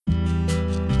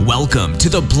Welcome to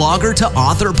the Blogger to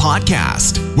Author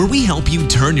podcast, where we help you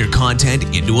turn your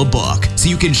content into a book so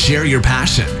you can share your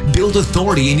passion, build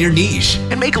authority in your niche,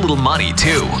 and make a little money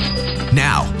too.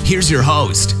 Now, here's your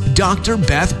host, Dr.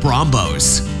 Beth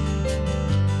Brombos.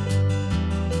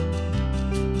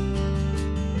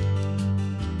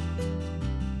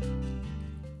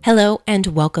 Hello and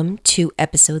welcome to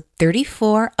episode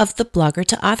 34 of the Blogger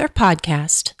to Author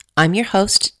podcast. I'm your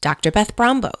host, Dr. Beth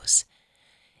Brombos.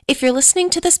 If you're listening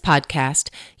to this podcast,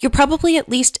 you're probably at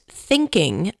least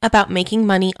thinking about making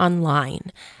money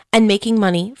online and making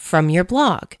money from your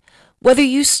blog. Whether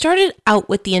you started out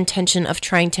with the intention of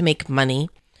trying to make money,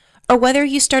 or whether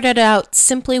you started out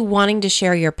simply wanting to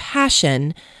share your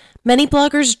passion, many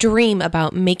bloggers dream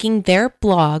about making their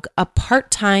blog a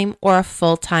part-time or a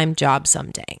full-time job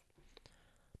someday.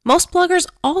 Most bloggers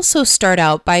also start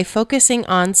out by focusing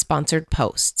on sponsored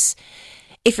posts.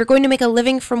 If you're going to make a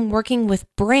living from working with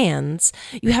brands,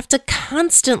 you have to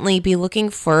constantly be looking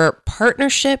for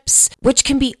partnerships, which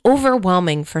can be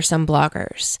overwhelming for some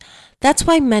bloggers. That's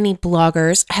why many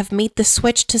bloggers have made the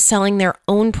switch to selling their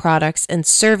own products and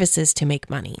services to make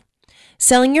money.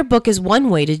 Selling your book is one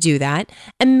way to do that,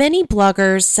 and many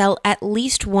bloggers sell at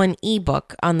least one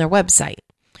ebook on their website.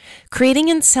 Creating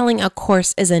and selling a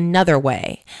course is another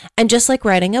way, and just like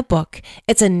writing a book,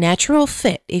 it's a natural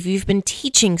fit if you've been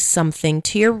teaching something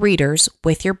to your readers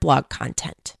with your blog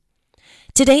content.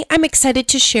 Today, I'm excited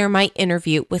to share my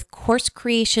interview with course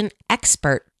creation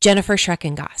expert Jennifer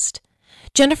Shreckengost.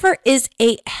 Jennifer is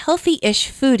a healthy-ish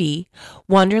foodie,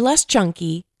 wanderlust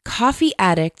junkie, coffee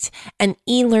addict, and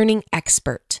e-learning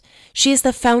expert. She is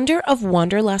the founder of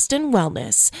Wanderlust and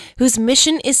Wellness, whose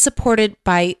mission is supported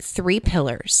by 3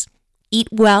 pillars: eat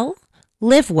well,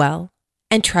 live well,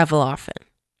 and travel often.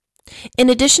 In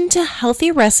addition to healthy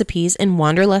recipes and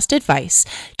Wanderlust advice,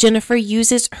 Jennifer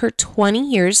uses her 20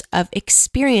 years of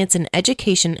experience in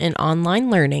education and online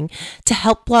learning to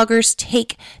help bloggers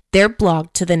take their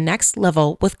blog to the next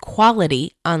level with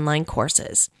quality online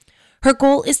courses. Her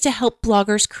goal is to help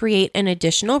bloggers create an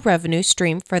additional revenue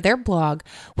stream for their blog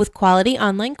with quality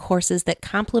online courses that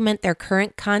complement their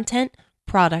current content,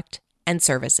 product, and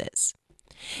services.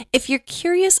 If you're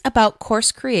curious about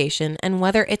course creation and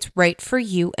whether it's right for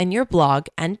you and your blog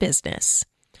and business,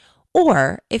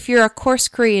 or if you're a course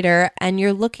creator and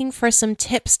you're looking for some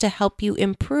tips to help you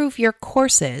improve your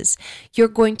courses, you're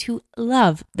going to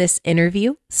love this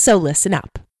interview, so listen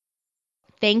up.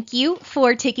 Thank you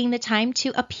for taking the time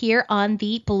to appear on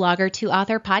the Blogger to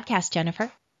Author podcast,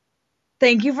 Jennifer.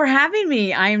 Thank you for having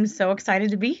me. I am so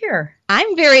excited to be here.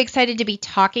 I'm very excited to be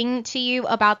talking to you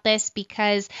about this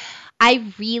because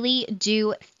I really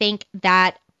do think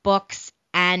that books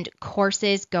and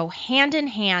courses go hand in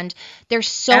hand. There's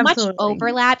so Absolutely. much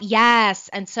overlap. Yes.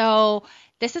 And so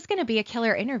this is going to be a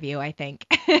killer interview, I think.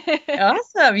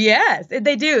 Awesome. Yes,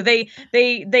 they do.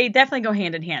 They definitely go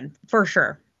hand in hand for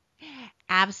sure.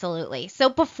 Absolutely. So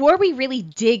before we really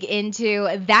dig into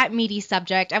that meaty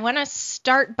subject, I want to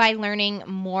start by learning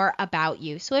more about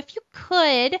you. So if you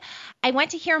could, I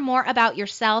want to hear more about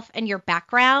yourself and your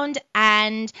background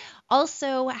and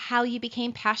also how you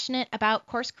became passionate about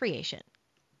course creation.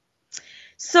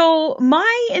 So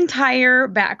my entire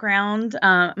background,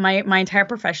 my entire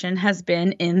profession has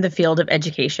been in the field of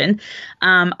education.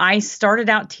 I started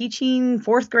out teaching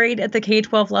 4th grade at the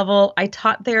K-12 level. I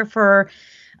taught there for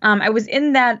I was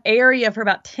in that area for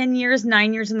about 10 years,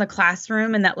 9 years in the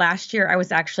classroom. And that last year I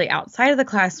was actually outside of the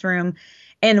classroom.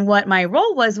 And what my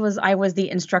role was I was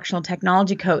the instructional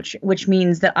technology coach, which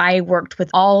means that I worked with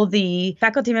all the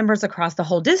faculty members across the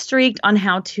whole district on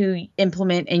how to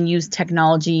implement and use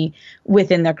technology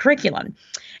within their curriculum.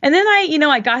 And then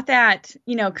I got that,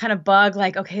 kind of bug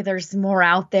like, okay, there's more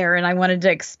out there and I wanted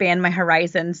to expand my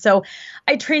horizon. So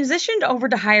I transitioned over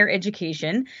to higher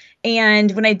education.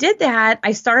 And when I did that,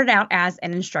 I started out as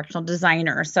an instructional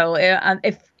designer. So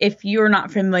if you're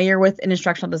not familiar with an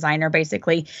instructional designer,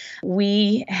 basically,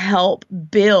 we help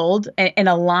build and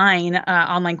align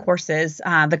online courses,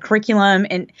 the curriculum,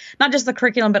 and not just the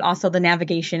curriculum, but also the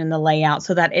navigation and the layout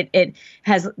so that it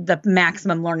has the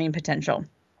maximum learning potential.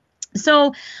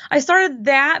 So I started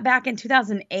that back in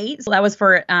 2008. So that was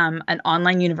for an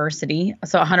online university,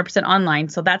 so 100% online.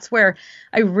 So that's where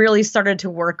I really started to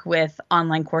work with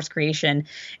online course creation.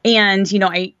 And,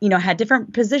 I had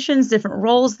different positions, different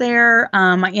roles there.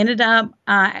 I ended up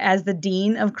as the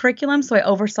dean of curriculum. So I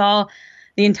oversaw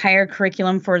the entire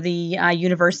curriculum for the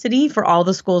university, for all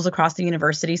the schools across the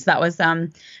university. So that was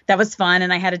fun.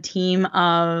 And I had a team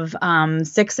of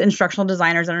 6 instructional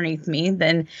designers underneath me.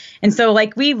 And so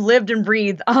we've lived and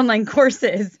breathed online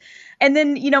courses. And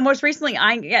then, most recently,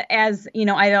 I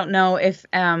don't know if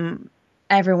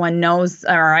everyone knows,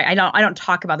 or I don't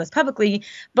talk about this publicly,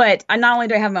 but I not only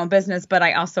do I have my own business, but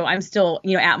I'm still,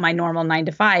 at my normal 9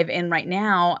 to 5. And right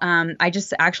now, I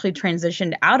just actually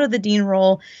transitioned out of the dean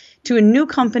role to a new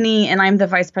company, and I'm the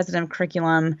vice president of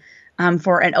curriculum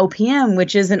for an OPM,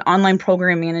 which is an online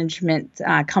program management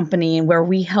company where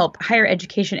we help higher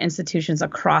education institutions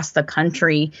across the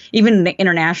country, even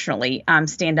internationally,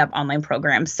 stand up online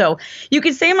programs. So you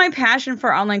could say my passion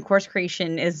for online course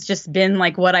creation has just been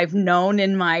like what I've known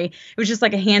it was just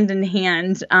like a hand in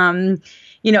hand,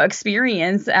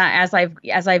 experience as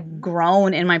I've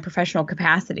grown in my professional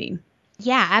capacity.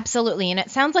 Yeah, absolutely. And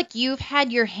it sounds like you've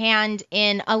had your hand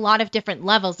in a lot of different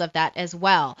levels of that as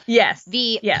well. Yes.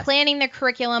 Yes. Planning the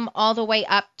curriculum all the way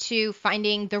up to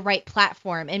finding the right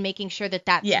platform and making sure that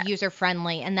that's user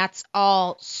friendly. And that's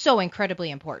all so incredibly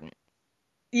important.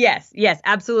 Yes,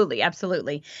 absolutely,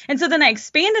 absolutely. And so then I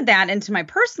expanded that into my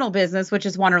personal business, which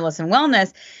is Wanderlust and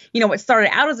Wellness. What started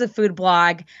out as a food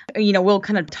blog, we'll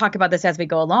kind of talk about this as we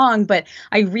go along, but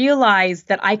I realized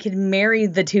that I could marry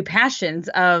the two passions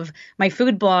of my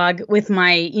food blog with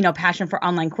my, passion for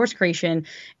online course creation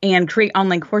and create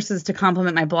online courses to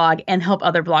complement my blog and help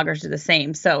other bloggers do the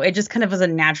same. So it just kind of was a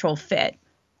natural fit.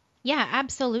 Yeah,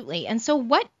 absolutely. And so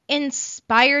what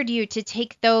inspired you to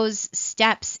take those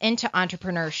steps into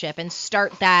entrepreneurship and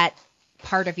start that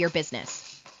part of your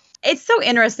business? It's so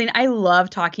interesting. I love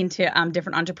talking to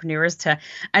different entrepreneurs to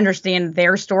understand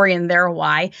their story and their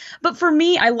why. But for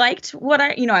me, I liked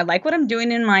I like what I'm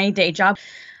doing in my day job.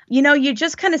 You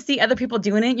just kind of see other people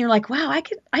doing it and you're like, wow, I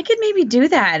could maybe do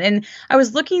that. And I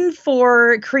was looking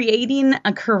for creating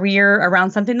a career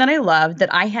around something that I loved,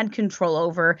 that I had control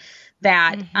over,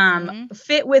 that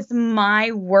fit with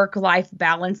my work-life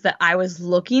balance that I was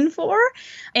looking for,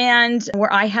 and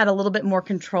where I had a little bit more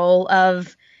control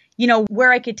of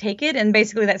where I could take it, and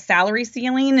basically that salary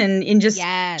ceiling, and just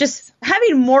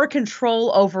having more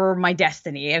control over my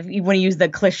destiny, if you want to use the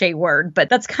cliche word. But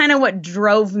that's kind of what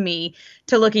drove me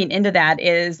to looking into that.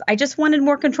 Is I just wanted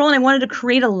more control, and I wanted to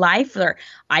create a life where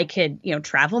I could,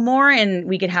 travel more, and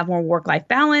we could have more work-life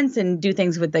balance and do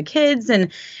things with the kids.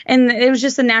 And it was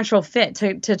just a natural fit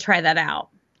to try that out.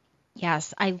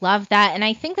 Yes, I love that. And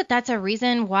I think that that's a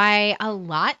reason why a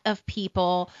lot of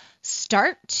people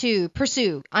start to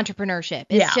pursue entrepreneurship,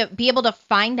 is to be able to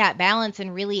find that balance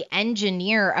and really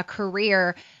engineer a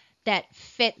career that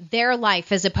fit their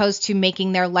life as opposed to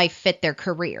making their life fit their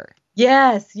career.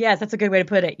 Yes, that's a good way to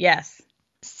put it. Yes.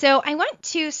 So I want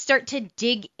to start to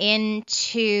dig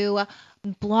into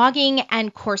blogging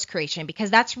and course creation, because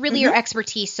that's really your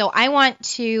expertise. So I want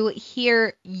to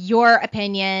hear your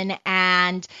opinion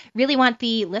and really want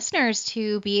the listeners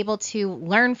to be able to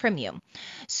learn from you.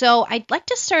 So I'd like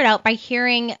to start out by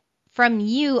hearing from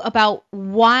you about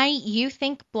why you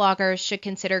think bloggers should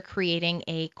consider creating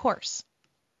a course.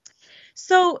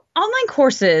 So online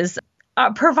courses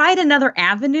provide another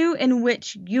avenue in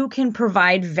which you can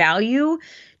provide value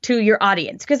to your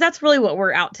audience, because that's really what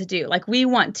we're out to do. Like, we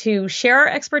want to share our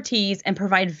expertise and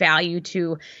provide value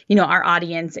to, our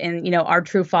audience and, our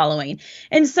true following.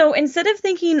 And so instead of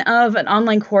thinking of an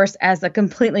online course as a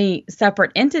completely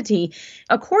separate entity,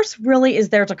 a course really is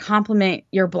there to complement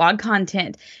your blog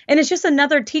content. And it's just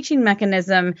another teaching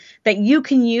mechanism that you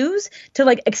can use to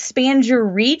expand your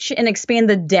reach and expand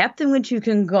the depth in which you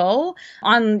can go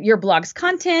on your blog's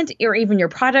content, or even your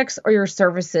products or your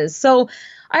services. So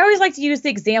I always like to use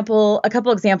a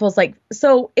couple examples.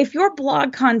 So if your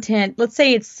blog content, let's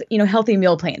say it's, healthy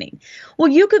meal planning. Well,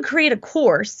 you could create a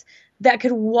course that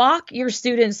could walk your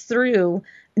students through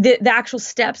the actual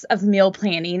steps of meal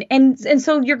planning. And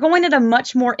so you're going at a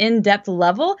much more in-depth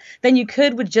level than you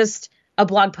could with just a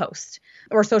blog post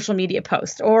or social media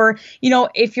post. Or,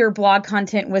 if your blog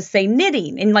content was, say,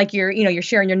 knitting, and you're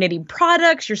sharing your knitting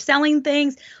products, you're selling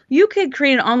things, you could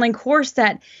create an online course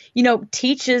that,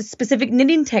 teaches specific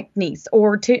knitting techniques,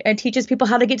 or teaches people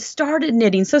how to get started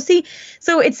knitting. So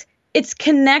it's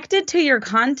connected to your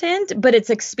content, but it's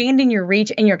expanding your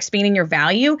reach and you're expanding your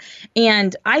value.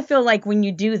 And I feel like when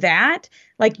you do that,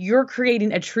 you're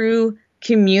creating a true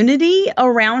community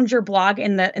around your blog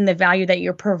and the value that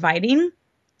you're providing.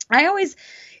 I always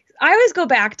go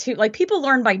back to people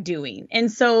learn by doing.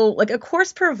 And so a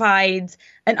course provides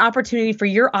an opportunity for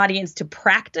your audience to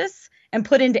practice and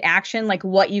put into action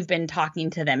what you've been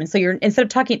talking to them. And so instead of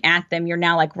talking at them, you're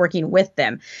now working with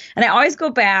them. And I always go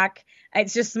back,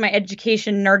 it's just my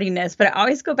education nerdiness, but I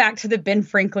always go back to the Ben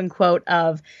Franklin quote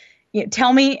of,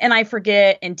 tell me and I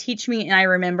forget, and teach me and I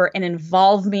remember, and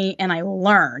involve me and I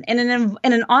learn. And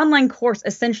an online course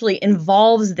essentially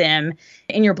involves them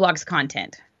in your blog's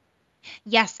content.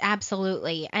 Yes,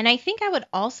 absolutely. And I think I would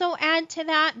also add to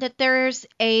that there's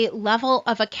a level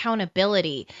of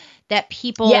accountability that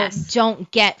people Yes. don't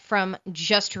get from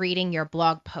just reading your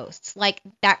blog posts. Like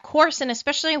that course, and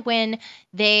especially when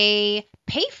they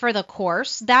pay for the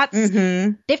course,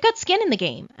 Mm-hmm. they've got skin in the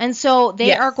game. And so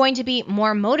they are Yes. going to be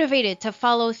more motivated to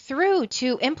follow through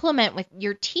to implement what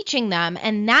you're teaching them.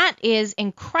 And that is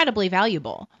incredibly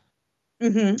valuable.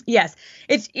 Yes.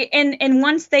 And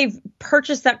once they've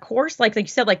purchased that course, like you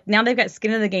said, like now they've got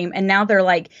skin in the game, and now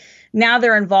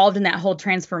they're involved in that whole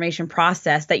transformation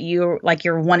process that you're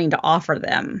wanting to offer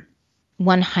them.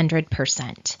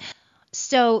 100%.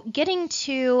 So, getting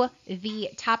to the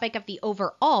topic of the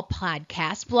overall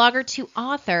podcast, blogger to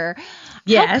author, how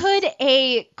Yes. could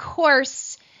a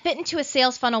course fit into a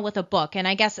sales funnel with a book? And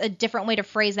I guess a different way to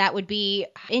phrase that would be,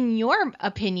 in your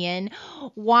opinion,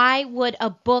 why would a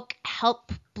book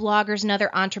help bloggers and other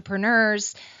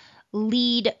entrepreneurs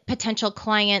lead potential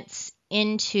clients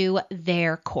into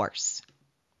their course?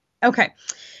 Okay.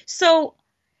 So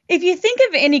if you think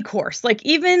of any course, like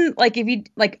even like if you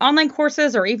like online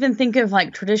courses or even think of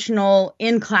like traditional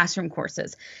in classroom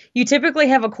courses, you typically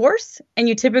have a course and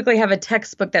you typically have a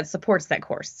textbook that supports that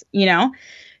course, you know?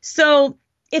 So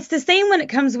it's the same when it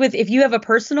comes with if you have a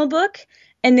personal book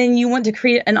and then you want to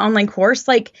create an online course,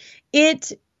 like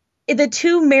it the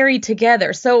two marry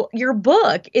together. So your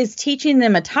book is teaching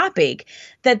them a topic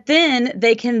that then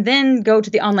they can then go to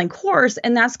the online course,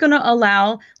 and that's going to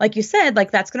allow, like you said,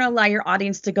 like that's going to allow your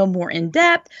audience to go more in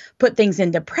depth, put things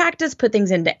into practice, put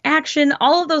things into action,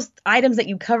 all of those items that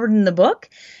you covered in the book.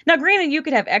 Now, granted, you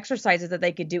could have exercises that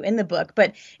they could do in the book,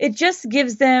 but it just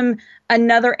gives them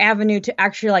another avenue to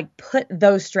actually like put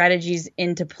those strategies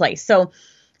into place. So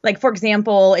like, for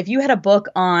example, if you had a book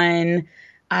on,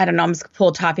 I don't know, I'm just gonna pull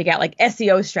a topic out like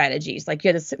SEO strategies, like you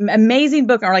had this amazing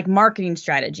book or like marketing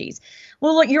strategies.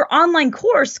 Well, like your online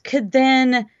course could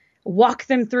then walk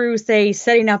them through, say,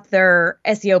 setting up their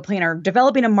SEO plan or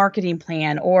developing a marketing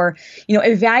plan or,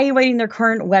 evaluating their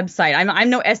current website. I'm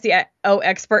no SEO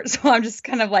expert, so I'm just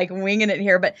kind of like winging it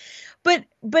here,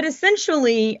 but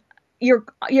essentially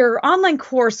your online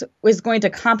course is going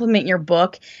to complement your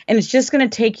book, and it's just going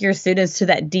to take your students to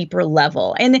that deeper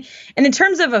level. And in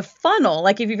terms of a funnel,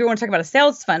 like if you want to talk about a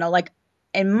sales funnel, like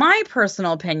in my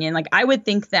personal opinion, like I would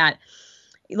think that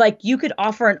like you could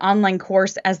offer an online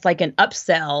course as like an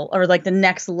upsell or like the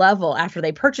next level after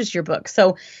they purchase your book.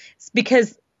 So it's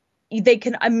because they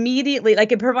can immediately,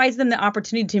 like, it provides them the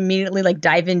opportunity to immediately like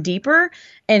dive in deeper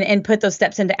and put those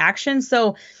steps into action.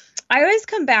 So I always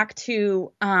come back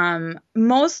to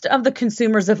most of the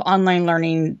consumers of online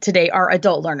learning today are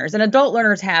adult learners, and adult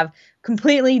learners have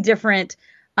completely different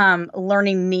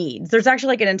learning needs. There's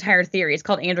actually like an entire theory. It's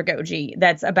called andragogy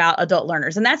that's about adult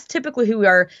learners, and that's typically who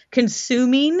are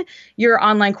consuming your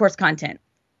online course content.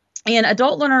 And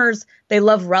adult learners, they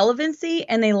love relevancy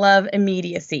and they love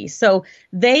immediacy. So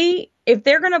if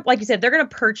they're going to, like you said, they're going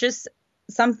to purchase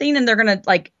something and they're going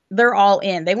to they're all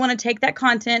in. They want to take that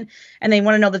content and they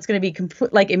want to know that's going to be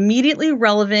like immediately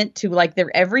relevant to like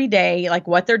their everyday, like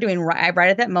what they're doing right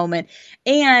at that moment.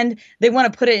 And they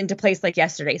want to put it into place like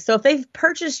yesterday. So if they've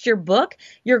purchased your book,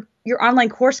 your online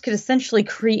course could essentially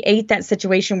create that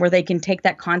situation where they can take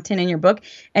that content in your book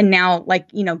and now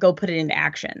go put it into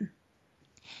action.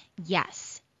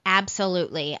 Yes,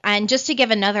 absolutely. And just to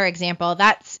give another example,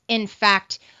 that's in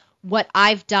fact what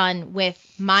I've done with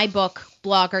my book,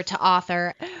 Blogger to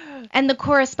Author, and the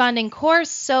corresponding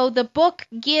course. So the book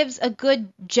gives a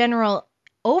good general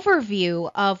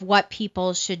overview of what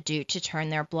people should do to turn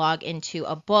their blog into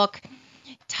a book,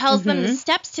 tells them the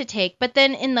steps to take. But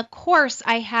then in the course,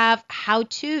 I have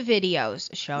how-to videos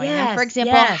showing them, for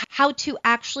example, how to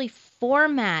actually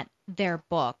format their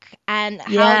book and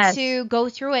how to go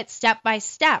through it step by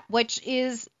step, which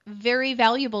is very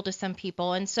valuable to some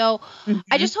people. And so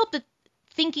I just hope that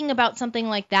thinking about something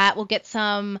like that will get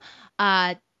some,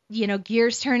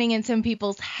 gears turning in some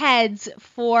people's heads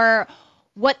for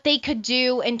what they could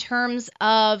do in terms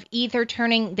of either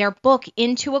turning their book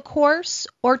into a course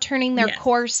or turning their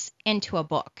course into a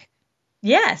book.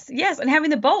 Yes, and having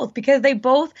the both, because they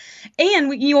both, and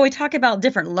we talk about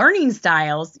different learning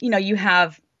styles. You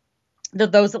have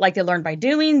those that like to learn by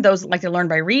doing, those that like to learn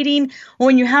by reading. Well,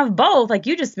 when you have both, like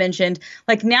you just mentioned,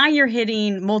 like now you're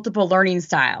hitting multiple learning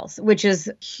styles, which is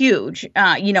huge,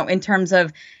 in terms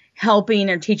of helping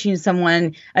or teaching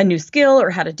someone a new skill or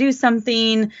how to do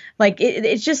something. Like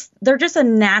it's just, they're just a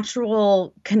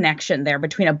natural connection there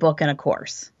between a book and a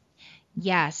course.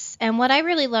 Yes. And what I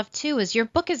really love too is your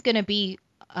book is going to be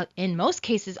in most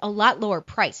cases, a lot lower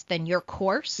price than your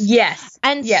course. Yes.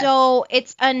 And yes. so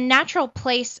it's a natural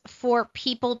place for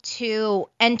people to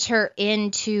enter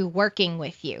into working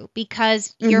with you,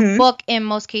 because your book in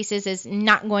most cases is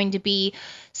not going to be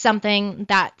something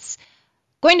that's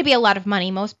going to be a lot of money.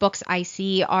 Most books I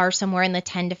see are somewhere in the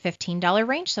 $10 to $15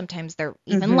 range. Sometimes they're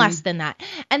even less than that.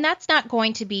 And that's not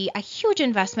going to be a huge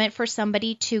investment for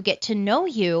somebody to get to know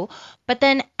you. But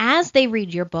then as they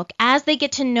read your book, as they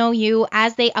get to know you,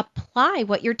 as they apply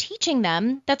what you're teaching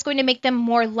them, that's going to make them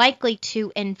more likely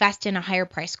to invest in a higher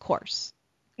price course.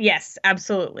 Yes,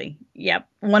 absolutely. Yep.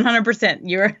 100%.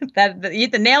 You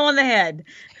hit the nail on the head.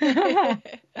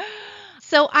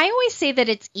 So I always say that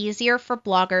it's easier for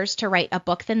bloggers to write a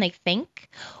book than they think.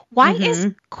 Why is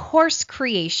course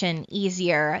creation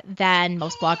easier than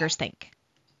most bloggers think?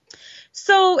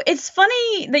 So it's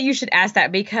funny that you should ask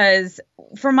that, because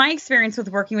from my experience with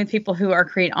working with people who are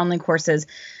creating online courses,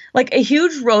 like a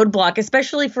huge roadblock,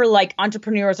 especially for like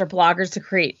entrepreneurs or bloggers to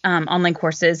create online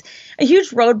courses, a huge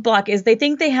roadblock is they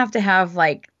think they have to have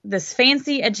like this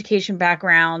fancy education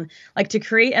background, like to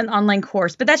create an online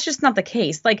course, but that's just not the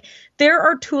case. Like there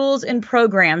are tools and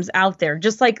programs out there,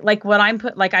 just like what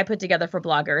I put together for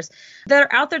bloggers, that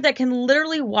are out there that can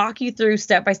literally walk you through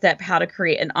step by step how to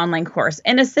create an online course.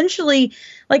 And essentially,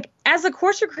 like as a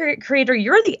course creator,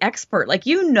 you're the expert. Like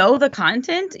you know the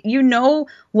content, you know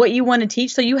what you want to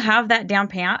teach, so you have that down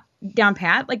pat.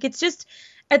 Like it's just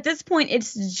at this point, it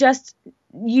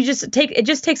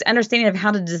just takes understanding of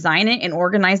how to design it and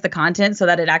organize the content so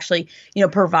that it actually,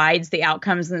 provides the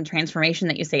outcomes and the transformation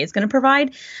that you say it's going to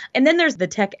provide. And then there's the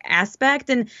tech aspect,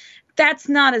 and that's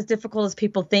not as difficult as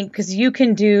people think, because you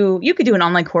could do an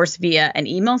online course via an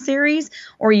email series,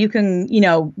 or you can,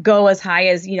 go as high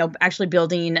as, actually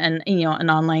building an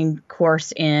online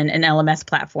course in an LMS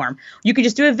platform. You could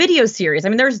just do a video series. I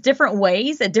mean, there's different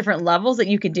ways at different levels that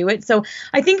you could do it. So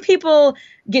I think people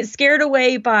get scared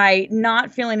away by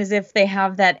not feeling as if they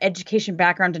have that education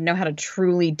background to know how to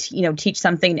truly, teach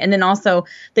something. And then also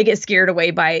they get scared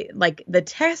away by like the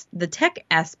tech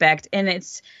aspect.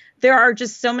 And there are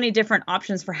just so many different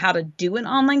options for how to do an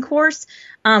online course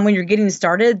when you're getting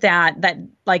started that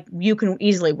like you can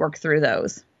easily work through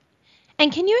those.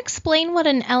 And can you explain what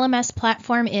an LMS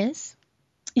platform is?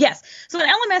 Yes. So an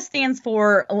LMS stands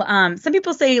for, some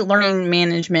people say learning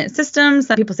management systems,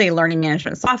 some people say learning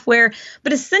management software,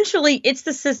 but essentially it's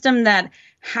the system that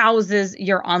houses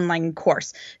your online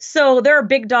course. So there are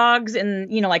big dogs in,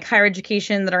 like higher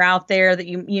education that are out there that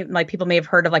you like people may have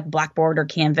heard of, like Blackboard or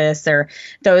Canvas or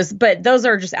those, but those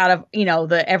are just out of,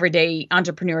 the everyday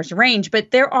entrepreneur's range. But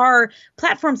there are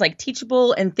platforms like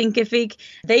Teachable and Thinkific.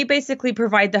 They basically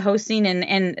provide the hosting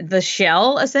and the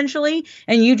shell essentially,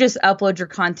 and you just upload your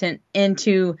content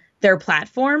into their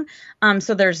platform.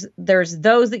 So there's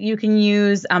those that you can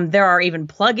use. There are even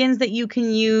plugins that you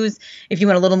can use if you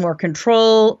want a little more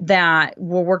control that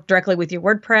will work directly with your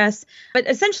WordPress. But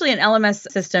essentially an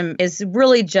LMS system is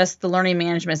really just the learning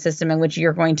management system in which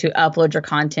you're going to upload your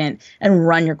content and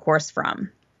run your course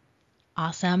from.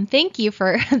 Awesome. Thank you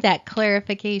for that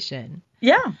clarification.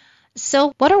 Yeah.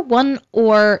 So what are one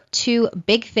or two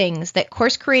big things that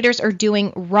course creators are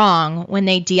doing wrong when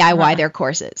they DIY their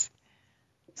courses?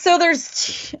 So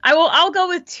I'll go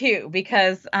with two,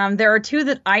 because there are two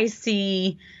that I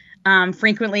see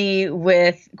frequently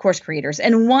with course creators.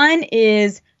 And one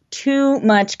is too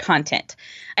much content.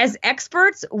 As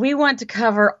experts, we want to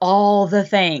cover all the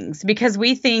things because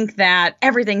we think that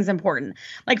everything's important.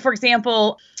 Like, for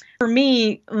example, for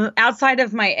me, outside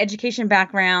of my education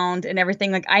background and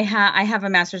everything, like I have a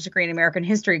master's degree in American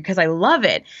history because I love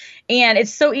it. And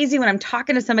it's so easy when I'm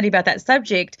talking to somebody about that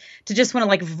subject to just want to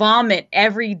like vomit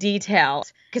every detail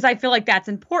because I feel like that's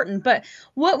important. But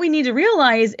what we need to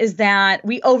realize is that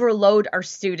we overload our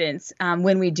students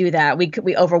when we do that.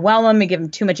 We overwhelm them. We give them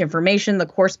too much information. The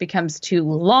course becomes too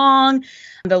long.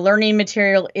 The learning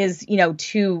material is,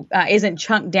 isn't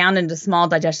chunked down into small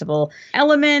digestible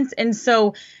elements. And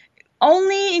so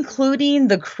only including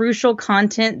the crucial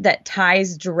content that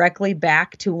ties directly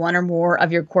back to one or more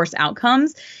of your course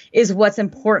outcomes is what's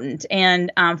important.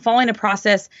 And following a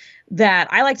process that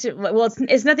I like to, well,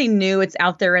 it's nothing new. It's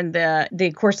out there in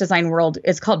the course design world.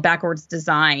 It's called backwards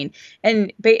design.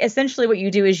 And essentially what you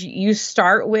do is you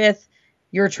start with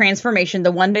your transformation,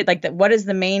 the one bit, like what is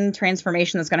the main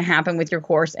transformation that's going to happen with your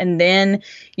course? And then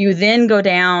you then go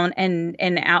down and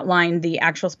outline the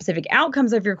actual specific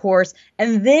outcomes of your course.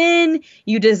 And then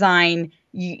you design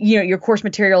your course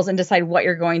materials and decide what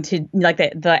you're going to like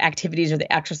the activities or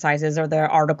the exercises or the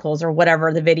articles or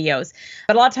whatever, the videos.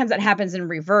 But a lot of times that happens in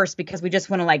reverse because we just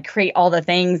want to like create all the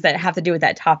things that have to do with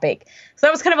that topic. So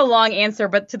that was kind of a long answer,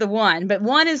 but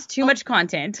one is too much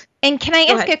content. And can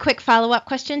I ask a quick follow-up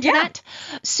question to that?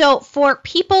 So for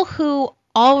people who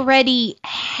already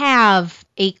have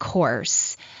a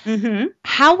course,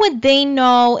 how would they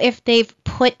know if they've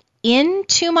put in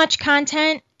too much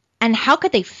content, and how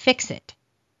could they fix it?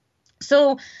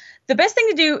 So the best thing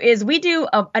to do is we do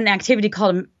an activity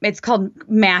called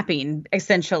mapping,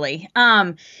 essentially.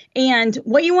 And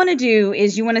what you want to do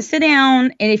is you want to sit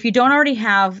down, and if you don't already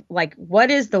have, like,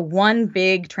 what is the one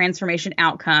big transformation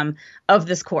outcome of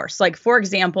this course? Like, for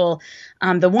example,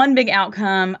 the one big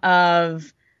outcome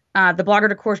of the Blogger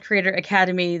to Course Creator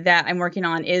Academy that I'm working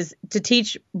on is to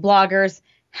teach bloggers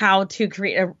how to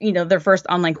create their first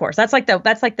online course. That's like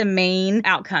the main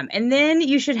outcome. And then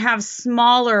you should have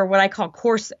smaller, what I call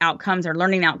course outcomes or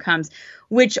learning outcomes,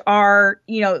 which are,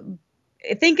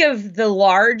 think of the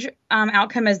large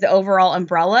outcome as the overall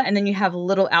umbrella, and then you have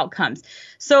little outcomes.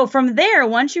 So from there,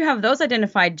 once you have those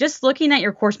identified, just looking at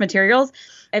your course materials,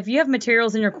 if you have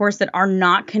materials in your course that are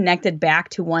not connected back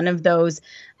to one of those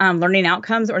learning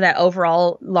outcomes or that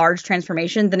overall large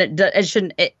transformation, then it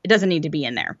doesn't need to be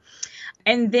in there.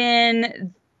 And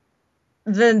then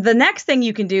the next thing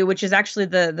you can do, which is actually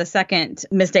the second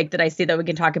mistake that I see that we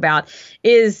can talk about,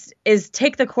 is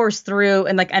take the course through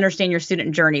and like understand your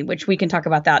student journey, which we can talk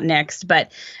about that next.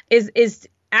 But is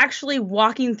actually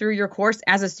walking through your course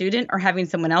as a student or having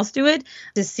someone else do it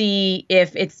to see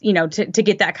if it's, to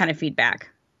get that kind of feedback.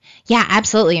 Yeah,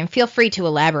 absolutely. And feel free to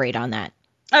elaborate on that.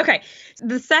 Okay.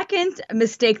 The second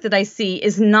mistake that I see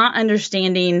is not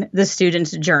understanding the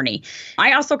student's journey.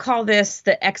 I also call this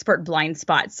the expert blind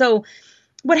spot. So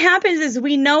what happens is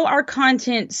we know our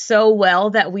content so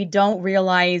well that we don't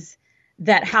realize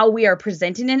that how we are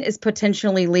presenting it is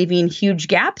potentially leaving huge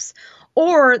gaps,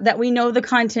 or that we know the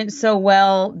content so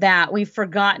well that we've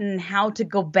forgotten how to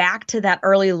go back to that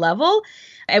early level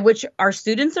at which our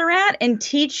students are at and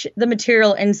teach the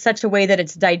material in such a way that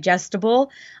it's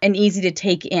digestible and easy to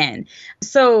take in.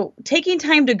 So taking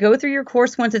time to go through your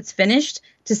course once it's finished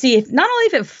to see if not only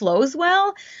if it flows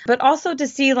well, but also to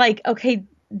see like, okay,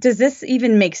 does this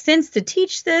even make sense to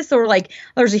teach this? Or like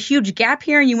there's a huge gap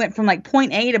here and you went from like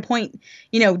point A to point,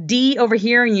 D over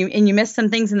here and you missed some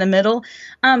things in the middle.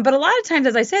 But a lot of times,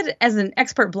 as I said, as an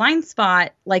expert blind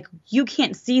spot, like you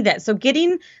can't see that. So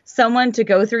getting someone to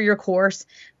go through your course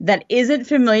that isn't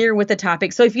familiar with the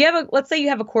topic. So if you have let's say you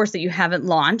have a course that you haven't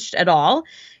launched at all,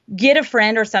 get a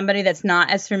friend or somebody that's not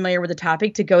as familiar with the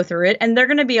topic to go through it. And they're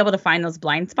going to be able to find those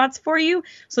blind spots for you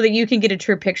so that you can get a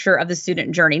true picture of the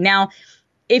student journey. Now,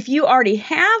 if you already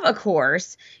have a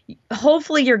course,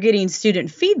 hopefully you're getting student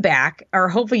feedback, or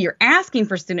hopefully you're asking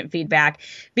for student feedback,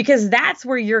 because that's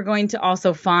where you're going to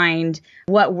also find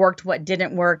what worked, what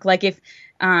didn't work. Like if,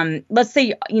 let's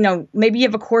say, maybe you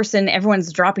have a course and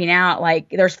everyone's dropping out, like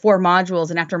there's 4 modules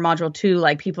and after module 2,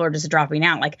 like people are just dropping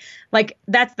out. Like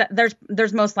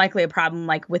there's most likely a problem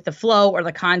like with the flow or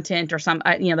the content or some,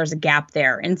 there's a gap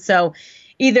there. And so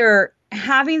either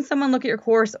having someone look at your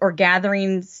course or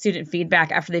gathering student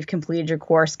feedback after they've completed your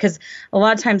course, because a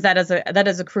lot of times that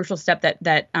is a crucial step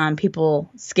that people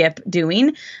skip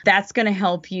doing. That's going to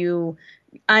help you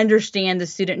understand the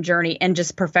student journey and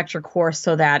just perfect your course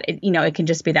so that it can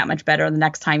just be that much better the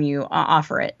next time you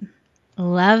offer it.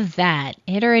 Love that.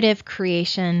 Iterative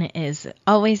creation is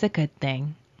always a good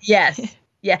thing. Yes.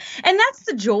 Yeah. And that's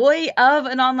the joy of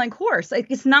an online course. Like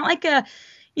it's not like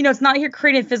it's not like you're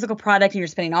creating a physical product and you're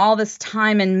spending all this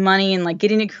time and money and like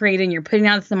getting it created and you're putting it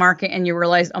out to the market and you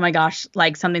realize, oh my gosh,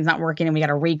 like something's not working and we got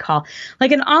to recall.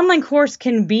 Like an online course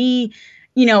can be,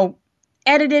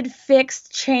 edited,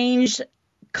 fixed, changed,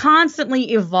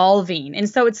 constantly evolving. And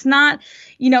so it's not,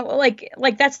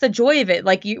 like that's the joy of it.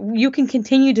 Like you can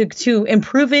continue to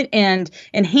improve it and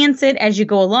enhance it as you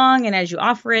go along and as you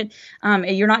offer it.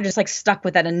 You're not just like stuck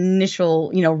with that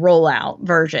initial, rollout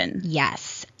version.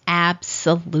 Yes.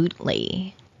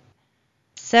 Absolutely.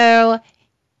 So,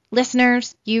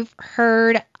 listeners, you've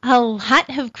heard a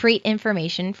lot of great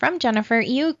information from Jennifer.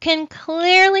 You can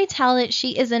clearly tell that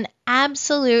she is an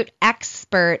absolute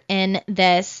expert in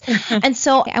this. And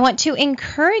so I want to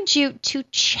encourage you to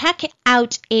check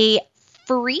out a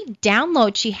free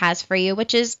download she has for you,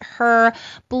 which is her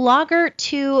Blogger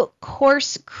to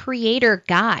Course Creator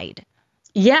Guide.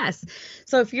 Yes.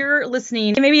 So if you're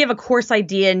listening, maybe you have a course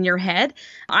idea in your head,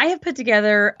 I have put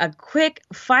together a quick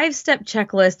 5-step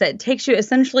checklist that takes you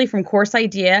essentially from course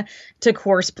idea to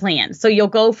course plan. So you'll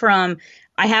go from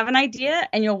I have an idea,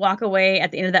 and you'll walk away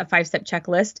at the end of that 5-step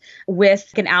checklist with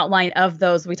an outline of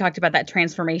those. We talked about that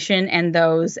transformation and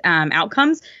those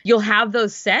outcomes. You'll have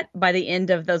those set by the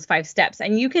end of those 5 steps,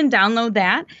 and you can download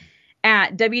that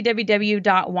at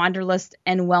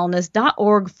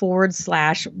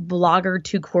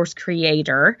www.wanderlustandwellness.org/blogger2course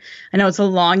creator. I know it's a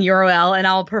long URL, and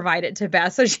I'll provide it to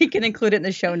Beth so she can include it in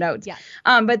the show notes. Yeah.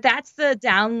 But that's the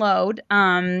download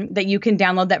that you can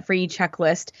download that free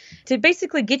checklist to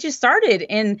basically get you started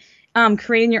in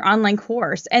creating your online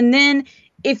course. And then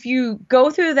if you go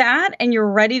through that and you're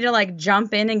ready to like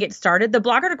jump in and get started, the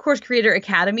Blogger to Course Creator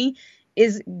Academy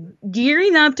is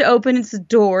gearing up to open its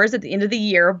doors at the end of the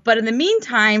year. But in the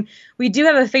meantime, we do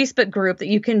have a Facebook group that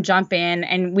you can jump in,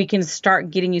 and we can start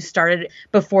getting you started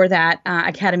before that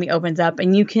academy opens up.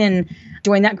 And you can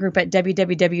join that group at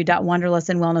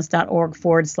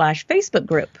www.wanderlustandwellness.org/Facebook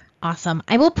group. Awesome.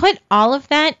 I will put all of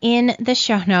that in the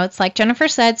show notes, like Jennifer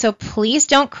said, so please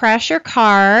don't crash your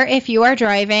car if you are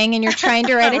driving and you're trying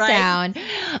to write it down.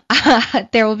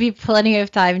 There will be plenty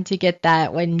of time to get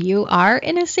that when you are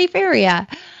in a safe area.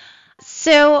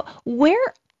 So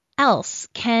where else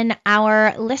can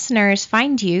our listeners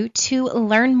find you to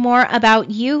learn more about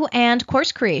you and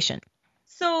course creation?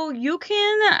 So you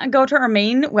can go to our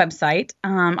main website.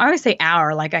 I always say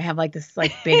our, like I have like this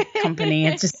like big company.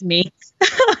 It's just me.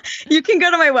 You can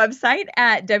go to my website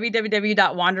at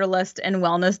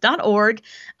www.wanderlustandwellness.org.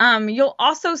 You'll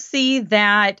also see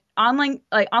that online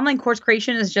course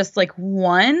creation is just like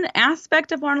one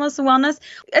aspect of Wanderlust and Wellness.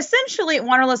 Essentially, at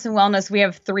Wanderlust and Wellness, we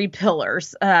have 3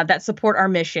 pillars that support our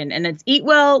mission, and it's eat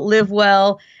well, live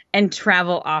well, and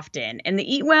travel often. And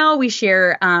the eat well, we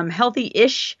share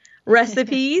healthy-ish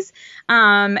recipes.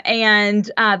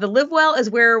 And the live well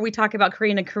is where we talk about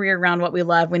creating a career around what we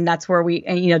love, when that's where we,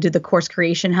 do the course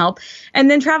creation help. And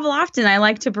then travel often, I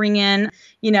like to bring in,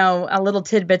 a little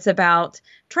tidbits about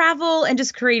travel and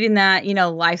just creating that,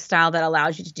 lifestyle that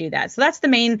allows you to do that. So that's the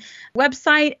main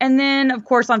website. And then of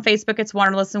course on Facebook, it's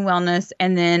Wanderlust and Wellness.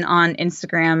 And then on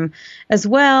Instagram as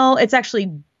well, it's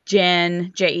actually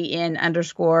Jen, JEN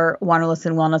 _ Wanderlust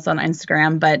and Wellness on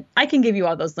Instagram, but I can give you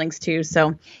all those links too.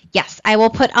 So yes, I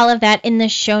will put all of that in the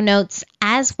show notes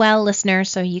as well, listeners,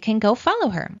 so you can go follow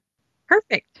her.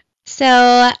 Perfect.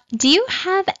 So do you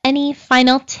have any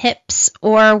final tips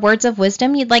or words of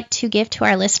wisdom you'd like to give to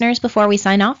our listeners before we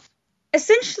sign off?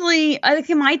 Essentially, I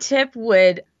think my tip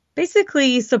would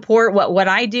basically support what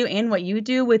I do and what you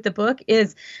do with the book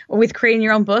is, with creating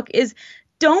your own book, is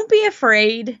don't be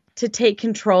afraid to take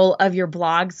control of your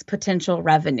blog's potential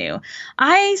revenue.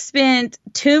 I spent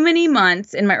too many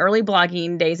months in my early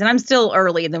blogging days, and I'm still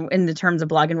early in the terms of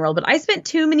blogging world, but I spent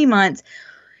too many months,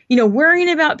 worrying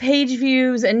about page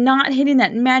views and not hitting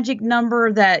that magic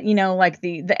number that, like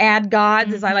the ad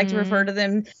gods, as I like to refer to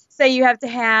them, say you have to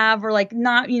have, or like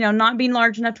not being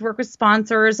large enough to work with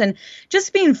sponsors, and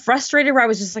just being frustrated where I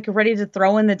was just like ready to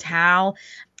throw in the towel.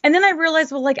 And then I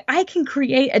realized, I can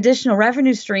create additional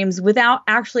revenue streams without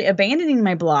actually abandoning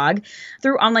my blog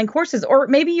through online courses. Or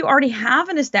maybe you already have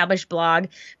an established blog,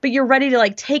 but you're ready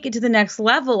to take it to the next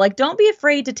level. Don't be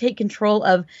afraid to take control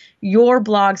of your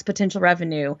blog's potential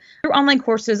revenue through online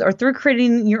courses or through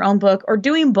creating your own book or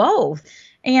doing both.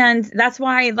 And that's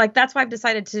why I've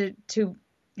decided to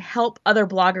help other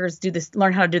bloggers do this,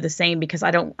 learn how to do the same, because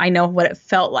I know what it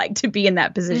felt like to be in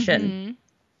that position. Mm-hmm.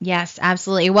 Yes,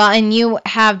 absolutely. Well, and you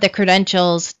have the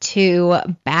credentials to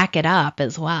back it up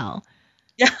as well.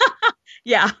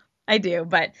 Yeah, I do.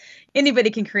 But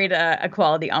anybody can create a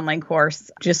quality online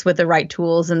course just with the right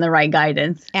tools and the right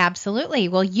guidance. Absolutely.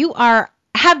 Well, you are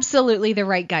absolutely the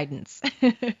right guidance.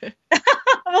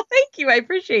 Well, thank you. I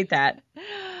appreciate that.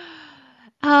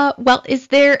 Well, is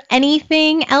there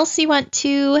anything else you want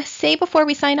to say before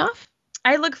we sign off?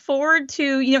 I look forward to,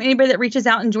 anybody that reaches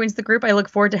out and joins the group. I look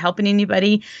forward to helping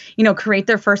anybody, create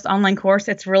their first online course.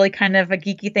 It's really kind of a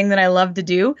geeky thing that I love to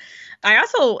do. I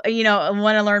also,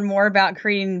 want to learn more about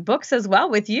creating books as well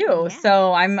with you. Yeah.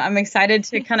 So I'm excited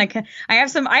to I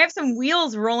have some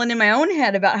wheels rolling in my own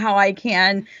head about how I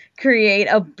can create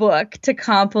a book to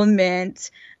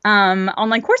complement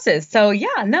online courses. So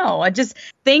I just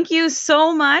thank you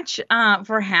so much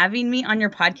for having me on your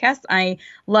podcast. I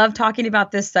love talking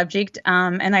about this subject,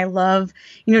 and I love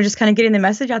just kind of getting the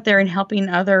message out there and helping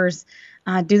others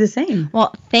do the same.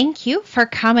 Well, thank you for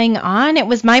coming on. It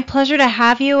was my pleasure to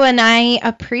have you, and I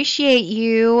appreciate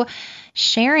you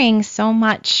sharing so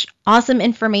much awesome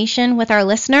information with our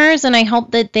listeners, and I hope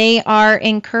that they are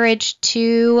encouraged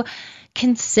to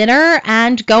consider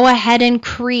and go ahead and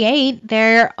create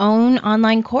their own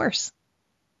online course.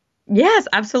 Yes,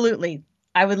 absolutely.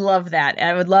 I would love that.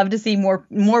 I would love to see more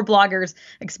bloggers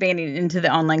expanding into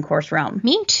the online course realm.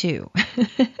 Me too.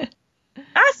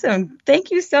 Awesome.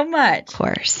 Thank you so much. Of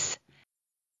course.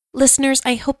 Listeners,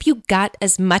 I hope you got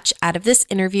as much out of this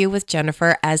interview with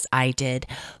Jennifer as I did.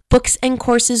 Books and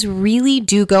courses really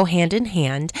do go hand in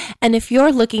hand, and if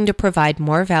you're looking to provide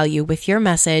more value with your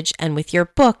message and with your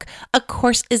book, a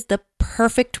course is the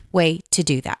perfect way to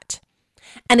do that.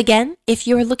 And again, if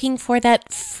you're looking for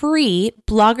that free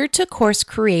Blogger to Course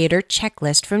Creator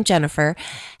checklist from Jennifer,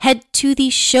 head to the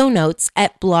show notes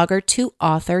at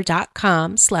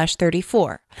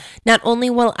blogger2author.com/34. Not only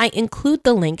will I include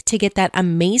the link to get that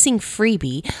amazing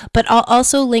freebie, but I'll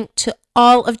also link to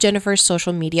all of Jennifer's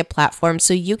social media platforms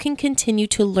so you can continue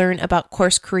to learn about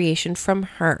course creation from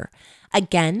her.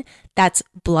 Again, that's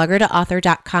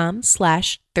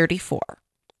blogger2author.com/34.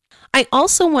 I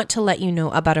also want to let you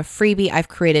know about a freebie I've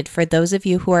created for those of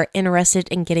you who are interested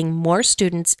in getting more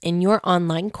students in your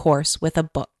online course with a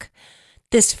book.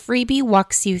 This freebie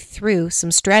walks you through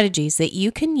some strategies that you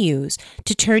can use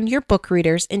to turn your book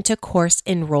readers into course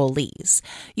enrollees.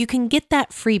 You can get that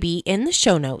freebie in the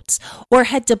show notes or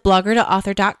head to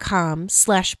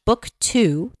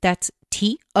blogger2author.com/book2, that's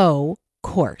TO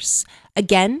course.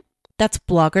 Again, that's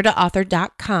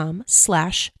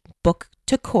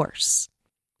blogger2author.com/book2course.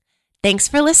 Thanks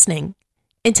for listening.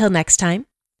 Until next time,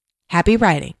 happy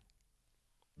writing.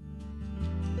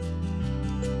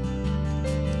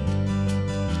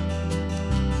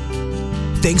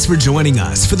 Thanks for joining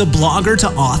us for the Blogger to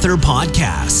Author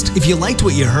podcast. If you liked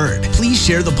what you heard, please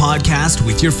share the podcast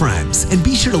with your friends and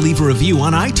be sure to leave a review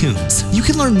on iTunes. You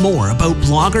can learn more about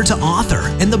Blogger to Author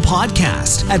and the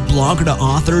podcast at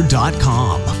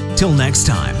blogger2author.com. Till next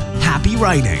time, happy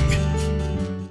writing.